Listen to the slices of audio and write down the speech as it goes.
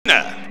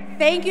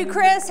Thank you,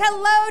 Chris.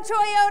 Hello,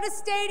 Toyota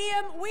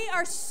Stadium. We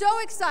are so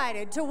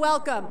excited to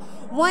welcome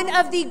one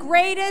of the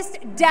greatest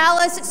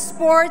Dallas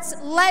sports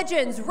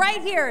legends right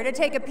here to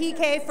take a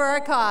PK for a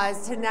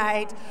cause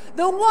tonight.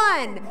 The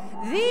one,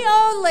 the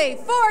only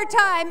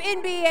four-time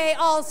NBA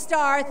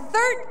All-Star,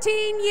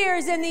 13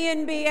 years in the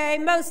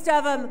NBA, most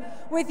of them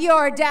with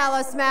your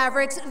Dallas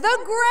Mavericks, the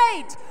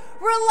great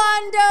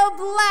Rolando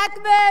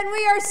Blackman.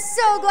 We are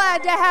so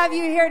glad to have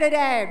you here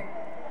today.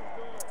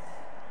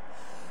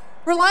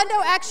 Rolando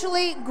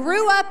actually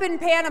grew up in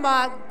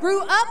Panama,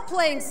 grew up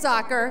playing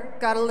soccer,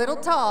 got a little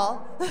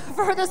tall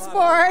for the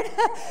sport.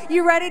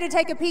 You ready to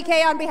take a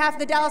PK on behalf of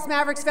the Dallas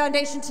Mavericks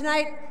Foundation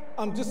tonight?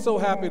 I'm just so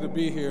happy to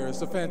be here.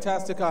 It's a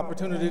fantastic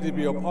opportunity to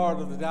be a part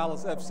of the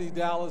Dallas FC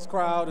Dallas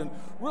crowd and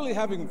really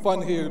having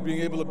fun here,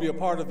 being able to be a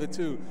part of it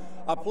too.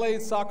 I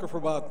played soccer for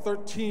about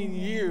 13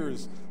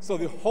 years, so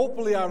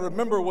hopefully I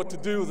remember what to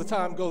do as the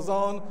time goes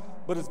on,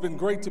 but it's been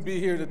great to be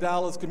here in the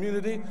Dallas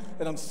community,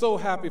 and I'm so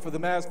happy for the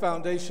Mavs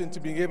Foundation to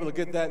be able to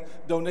get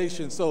that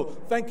donation. So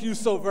thank you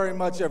so very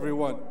much,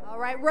 everyone. All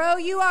right, Ro,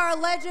 you are a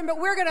legend, but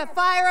we're gonna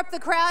fire up the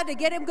crowd to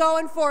get him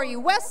going for you.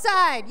 West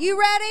Side, you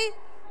ready?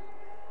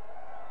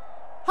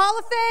 Hall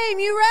of Fame,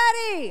 you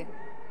ready?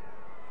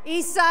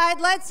 East Side,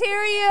 let's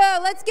hear you.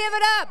 Let's give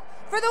it up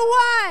for the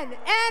one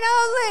and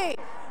only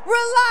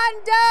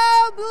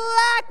Rolando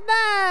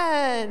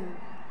Blackman.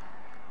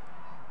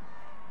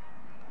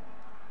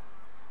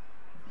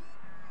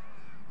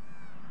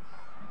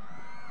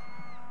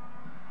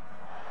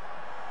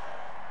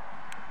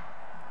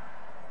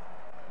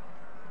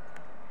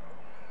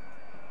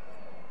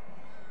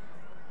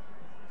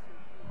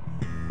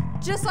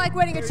 Just like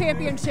winning a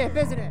championship,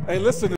 isn't it? Hey, listen.